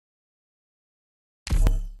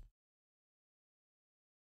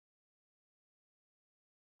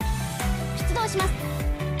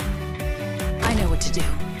to do.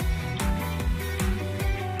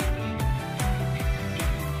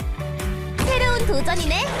 새로운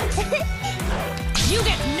도전이네. You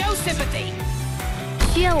get no sympathy.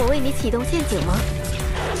 需要我为你启动陷阱吗？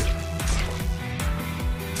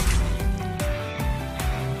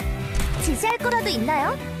지시할 거라도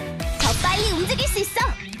있나요? 더 빨리 움직일 수 있어.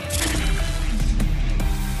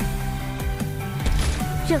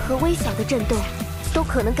 任何微小的震动都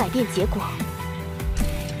可能改变结果。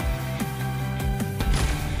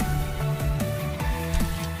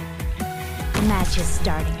The match is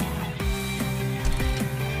starting now.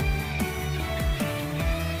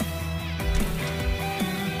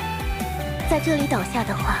 在这里倒下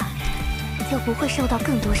的话，就不会受到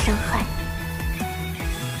更多伤害。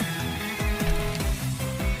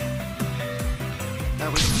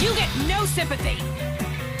You get no sympathy.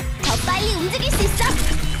 더 빨리 움직일 수 있어.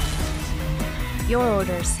 Your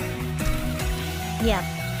orders. Yeah.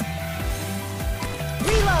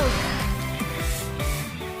 Reload.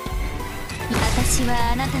 私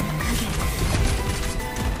はあなたの影。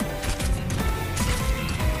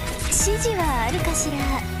指示はあるかしら。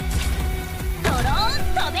ドローン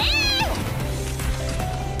飛べ！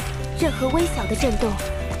任何微小的震动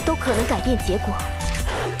都可能改变结果。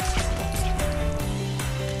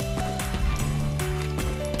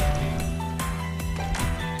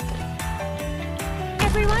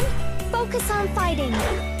Everyone, focus on fighting.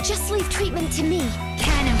 Just leave treatment to me.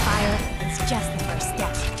 Cannon fire is just the first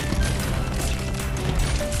step.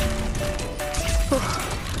 不，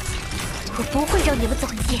我不会让你们走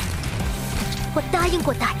近。我答应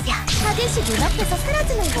过大家。타겟이 눈앞에서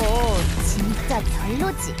사라지는 거 진짜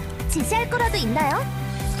별로지. 지시할 거라도 있나요?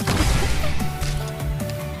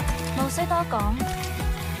 冇需多講。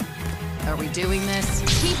 Are we doing this?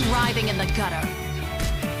 Keep writhing in the gutter.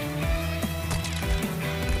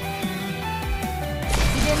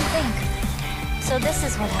 You didn't think. So this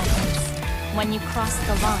is what happens when you cross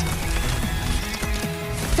the line.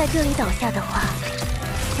 在这里倒下的话，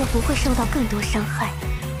就不会受到更多伤害。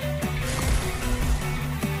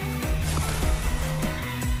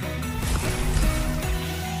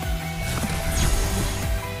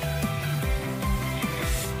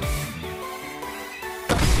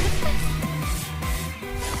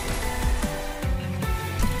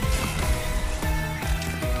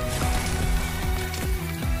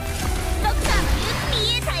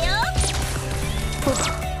不，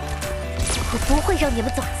我不会让你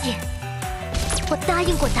们走近。我答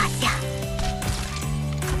应过大家。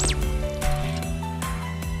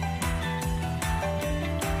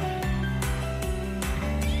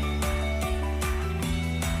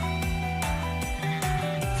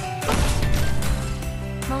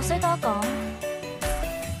冇需多講。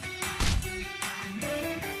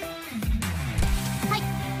はい。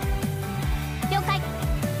了解。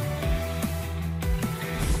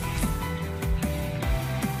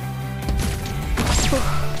不，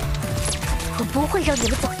我不会让你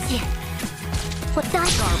们走近。我答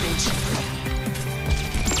应。Garbage.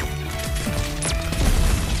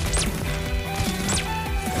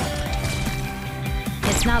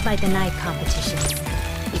 It's not like the night competitions.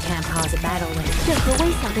 You can't pause a battle when 任何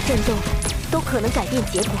微小的震动都可能改变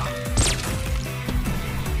结果。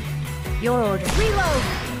your order. Reload.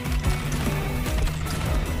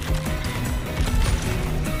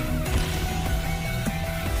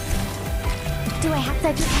 Do I have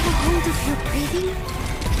to just have a hold of your breathing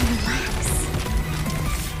and relax?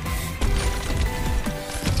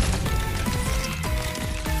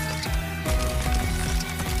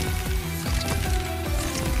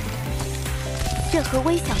 "任何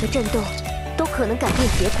微小的震动都可能改变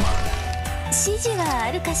结果。指示は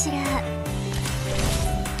あるかしら。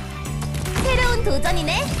새로운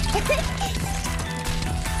도전이네.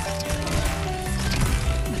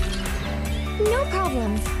 No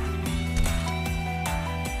problem.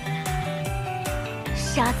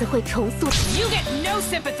 沙子会重塑。You get no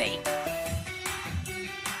sympathy.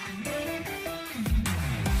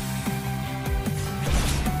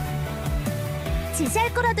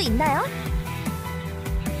 지시할 거라도 있나요?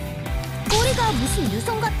 꼬리가 무슨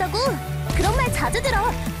유성 같다고? 그런 말 자주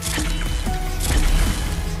들어.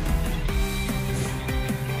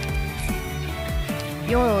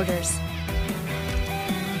 Your orders.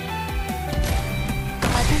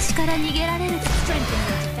 私から逃げられる。 Strengthen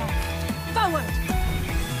your defense. Forward.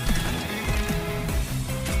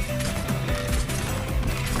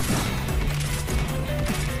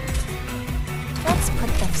 Let's put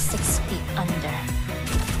them 6 feet under.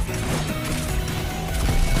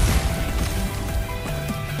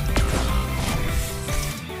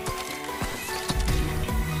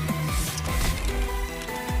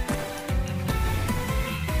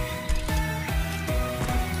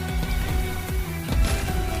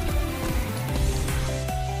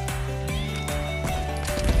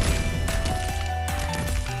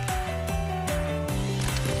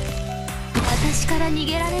 逃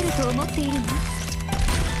げられると思っているの？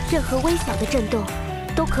任何微小的震动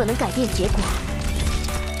都可能改变结果。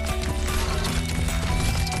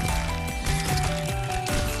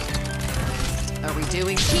Are we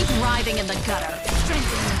doing? Keep writhing in the gutter.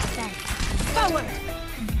 Forward.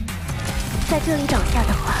 在这里倒下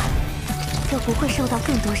的话，就不会受到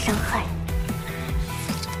更多伤害。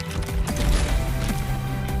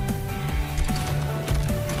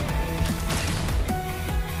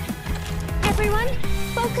Everyone,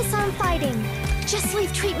 focus on fighting. Just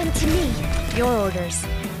leave treatment to me. Your orders.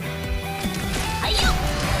 아유,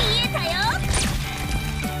 이해타요.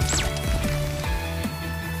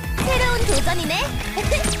 새로운 도전이네.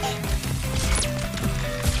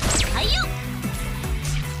 아유.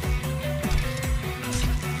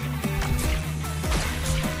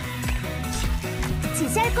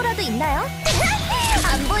 지시할 거라도 있나요?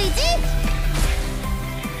 안 보이지?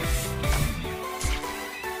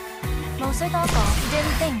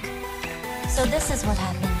 Didn't think. So this is what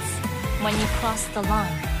happens when you cross the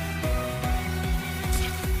line.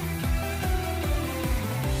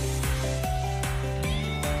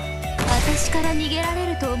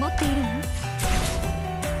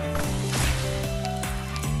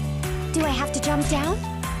 Do I have to jump down?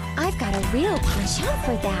 I've got a real penchant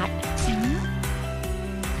for that.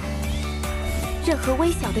 任何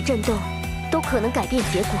微小的震动都可能改变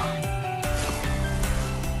结果。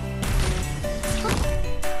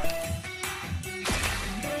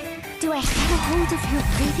Do I have a hold of your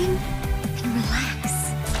breathing and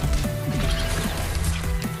relax?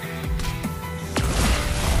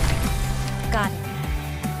 Got it.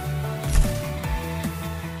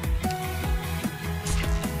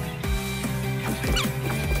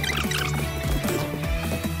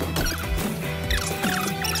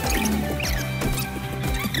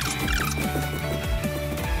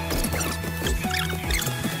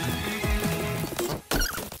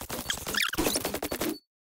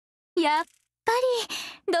やっぱ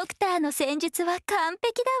りドクターの戦術は完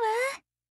璧だわ。